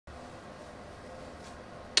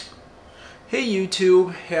Hey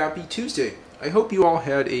YouTube, happy Tuesday. I hope you all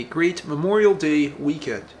had a great Memorial Day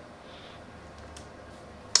weekend.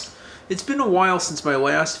 It's been a while since my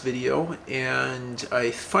last video, and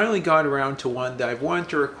I finally got around to one that I've wanted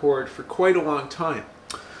to record for quite a long time.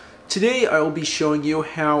 Today I will be showing you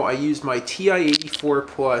how I use my TI-84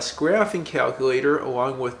 Plus graphing calculator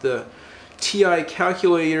along with the TI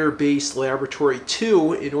Calculator Based Laboratory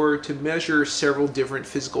 2 in order to measure several different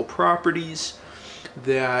physical properties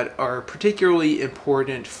that are particularly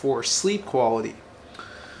important for sleep quality.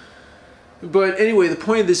 But anyway, the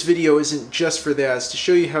point of this video isn't just for that. It's to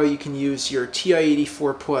show you how you can use your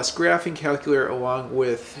TI-84 Plus graphing calculator along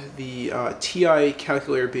with the TI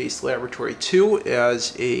Calculator Based Laboratory 2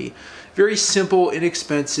 as a very simple,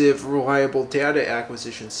 inexpensive, reliable data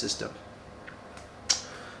acquisition system.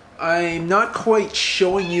 I'm not quite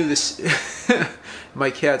showing you this. My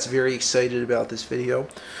cat's very excited about this video.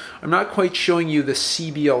 I'm not quite showing you the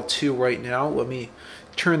CBL2 right now. Let me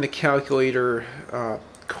turn the calculator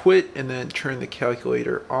quit and then turn the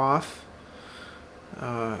calculator off.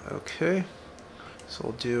 Okay, so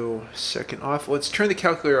we'll do second off. Let's turn the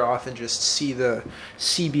calculator off and just see the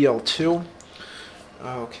CBL2.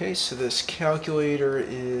 Okay, so this calculator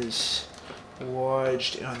is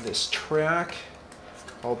lodged on this track.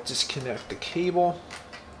 I'll disconnect the cable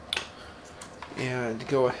and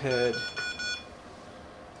go ahead.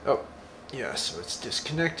 Oh, yeah, so it's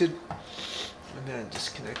disconnected. And then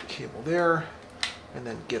disconnect the cable there. And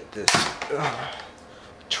then get this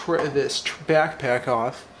backpack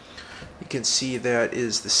off. You can see that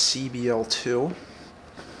is the CBL2.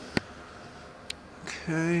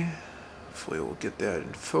 Okay, hopefully we'll get that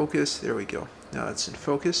in focus. There we go. Now it's in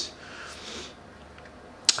focus.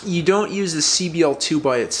 You don't use the CBL2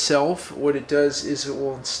 by itself. What it does is it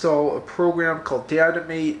will install a program called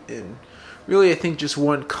DataMate, and really I think just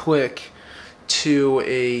one click to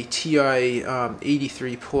a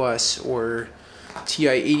TI-83 Plus or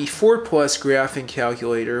TI-84 Plus graphing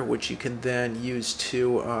calculator, which you can then use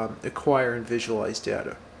to acquire and visualize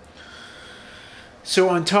data. So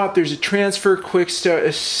on top there's a transfer quick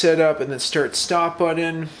setup and then start stop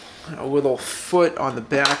button, a little foot on the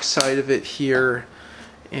back side of it here,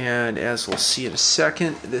 and as we'll see in a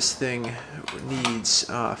second, this thing needs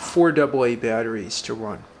 4 AA batteries to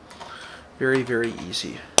run. Very, very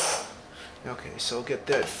easy. Okay, so we'll get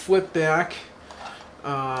that flip back.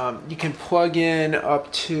 You can plug in up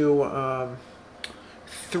to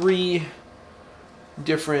 3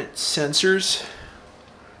 different sensors.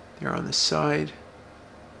 They're on the side.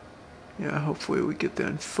 Yeah, hopefully we get that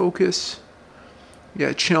in focus.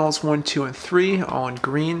 Yeah, channels 1, 2, and 3, all in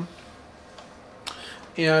green.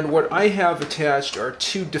 And what I have attached are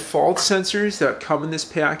 2 default sensors that come in this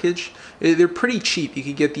package. They're pretty cheap. You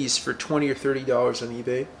can get these for $20 or $30 on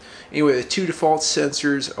eBay. Anyway, the 2 default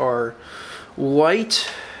sensors are light.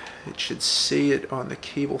 It should say it on the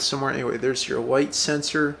cable somewhere. Anyway, there's your light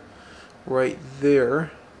sensor right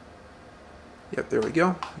there. Yep, there we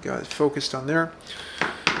go. Got it focused on there.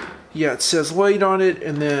 Yeah, it says light on it,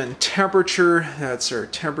 and then temperature. That's our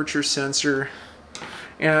temperature sensor.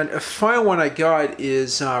 And a final one I got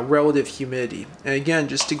is relative humidity. And again,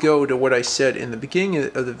 just to go to what I said in the beginning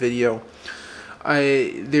of the video,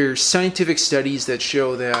 there's scientific studies that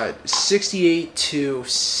show that 68 to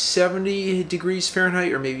 70 degrees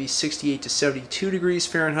Fahrenheit, or maybe 68 to 72 degrees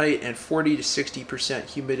Fahrenheit, and 40 to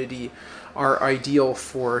 60% humidity are ideal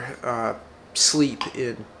for sleep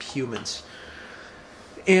in humans.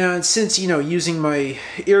 And since, using my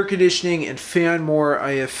air conditioning and fan more,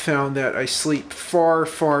 I have found that I sleep far,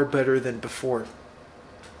 far better than before.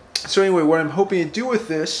 So anyway, what I'm hoping to do with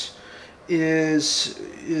this is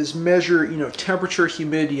measure, temperature,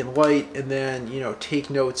 humidity, and light, and then,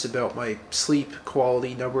 take notes about my sleep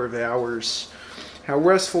quality, number of hours, how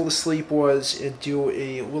restful the sleep was, and do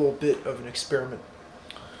a little bit of an experiment.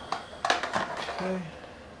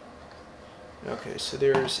 Okay, so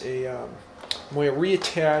there's a... I'm going to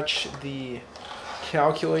reattach the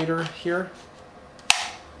calculator here.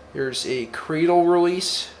 There's a cradle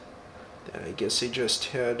release that I guess I just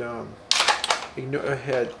had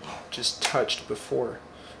just touched before.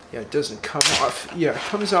 Yeah, it doesn't come off. Yeah, it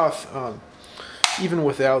comes off even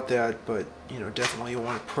without that, but definitely you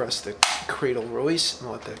want to press the cradle release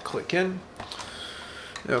and let that click in.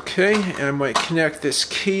 Okay, and I might connect this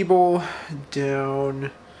cable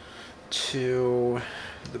down to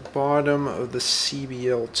the bottom of the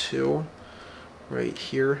CBL2 right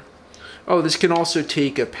here. Oh, this can also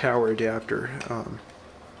take a power adapter, a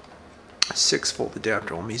 6-volt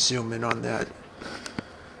adapter. Let me zoom in on that.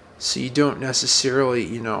 So you don't necessarily,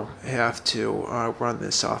 have to run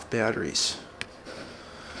this off batteries.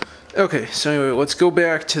 Okay, so anyway, let's go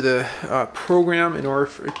back to the program in order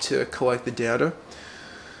for it to collect the data.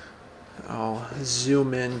 I'll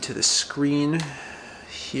zoom in to the screen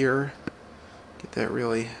here, get that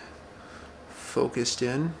really focused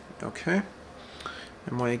in. Okay,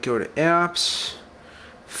 I'm going to go to apps.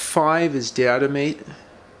 5 is Datamate,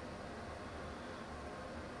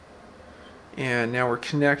 and now we're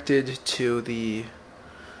connected to the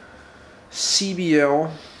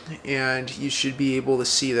CBL, and you should be able to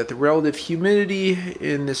see that the relative humidity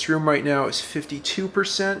in this room right now is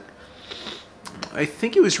 52%. I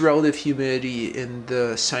think it was relative humidity in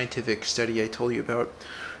the scientific study I told you about.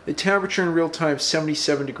 The temperature in real time is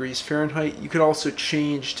 77 degrees Fahrenheit. You could also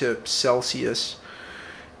change to Celsius.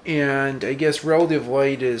 And I guess relative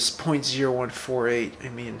light is 0.0148. I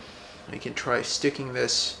mean, I can try sticking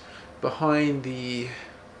this behind the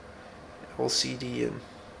LCD and,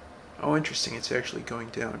 oh, interesting, it's actually going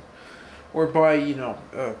down. Or by, you know,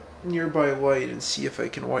 nearby light and see if I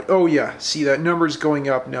can watch. Oh yeah, see that number's going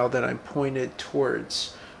up now that I'm pointed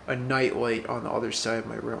towards a night light on the other side of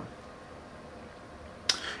my room.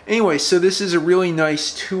 Anyway, so this is a really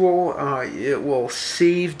nice tool. It will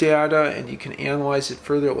save data and you can analyze it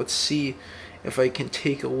further. Let's see if I can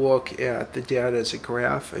take a look at the data as a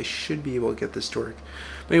graph. I should be able to get this to work.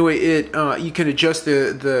 But anyway, you can adjust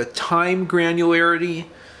the time granularity,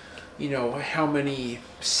 you know, how many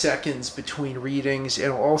seconds between readings,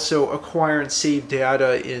 and also acquire and save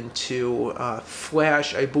data into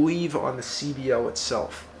Flash, I believe, on the CBL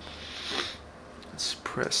itself. Let's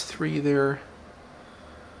press 3 there.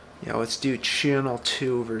 Yeah, let's do channel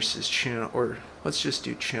 2 versus channel, or let's just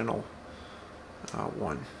do channel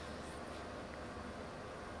 1.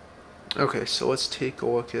 Okay, so let's take a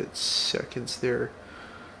look at seconds there.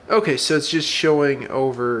 Okay, so it's just showing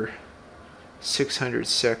over 600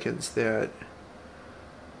 seconds that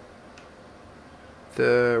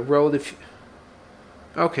the relative,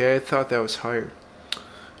 okay, I thought that was higher.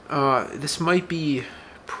 This might be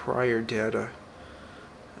prior data.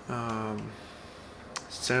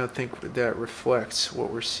 So I don't think that reflects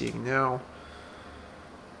what we're seeing now.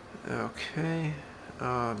 Okay,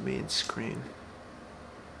 main screen.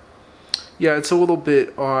 Yeah, it's a little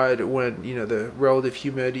bit odd when, you know, the relative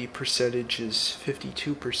humidity percentage is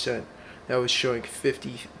 52%. That was showing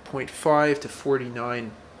 50.5 to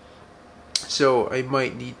 49. So I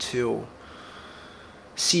might need to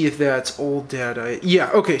see if that's old data. Yeah,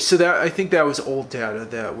 okay, so that, I think that was old data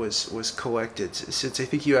that was collected, since I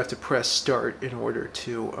think you have to press start in order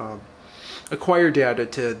to acquire data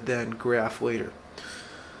to then graph later.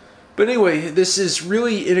 But anyway, this is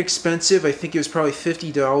really inexpensive. I think it was probably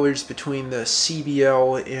 $50 between the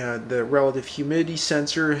CBL and the relative humidity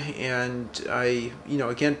sensor, and I, you know,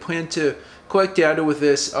 again, plan to collect data with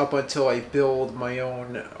this up until I build my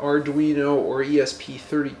own Arduino or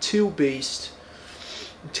ESP32 based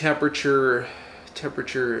temperature,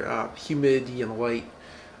 humidity, and light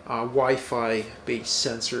Wi-Fi based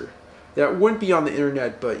sensor that wouldn't be on the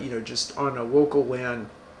internet, but, you know, just on a local LAN,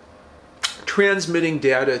 transmitting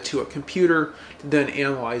data to a computer to then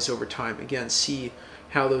analyze over time. Again, see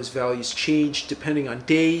how those values change depending on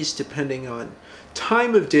days, depending on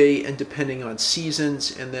time of day, and depending on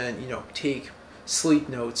seasons, and then, you know, take sleep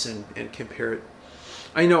notes and compare it.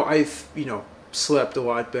 I know I've, you know, slept a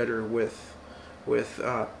lot better with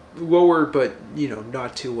lower, but, you know,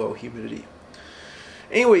 not too low humidity.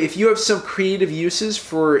 Anyway, if you have some creative uses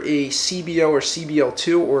for a CBL or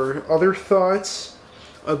CBL2 or other thoughts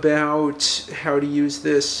about how to use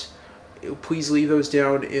this, please leave those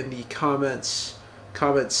down in the comments.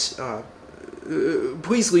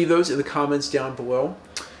 Please leave those in the comments down below,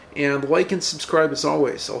 and like and subscribe as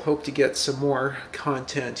always. I'll hope to get some more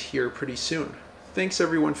content here pretty soon. Thanks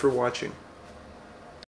everyone for watching.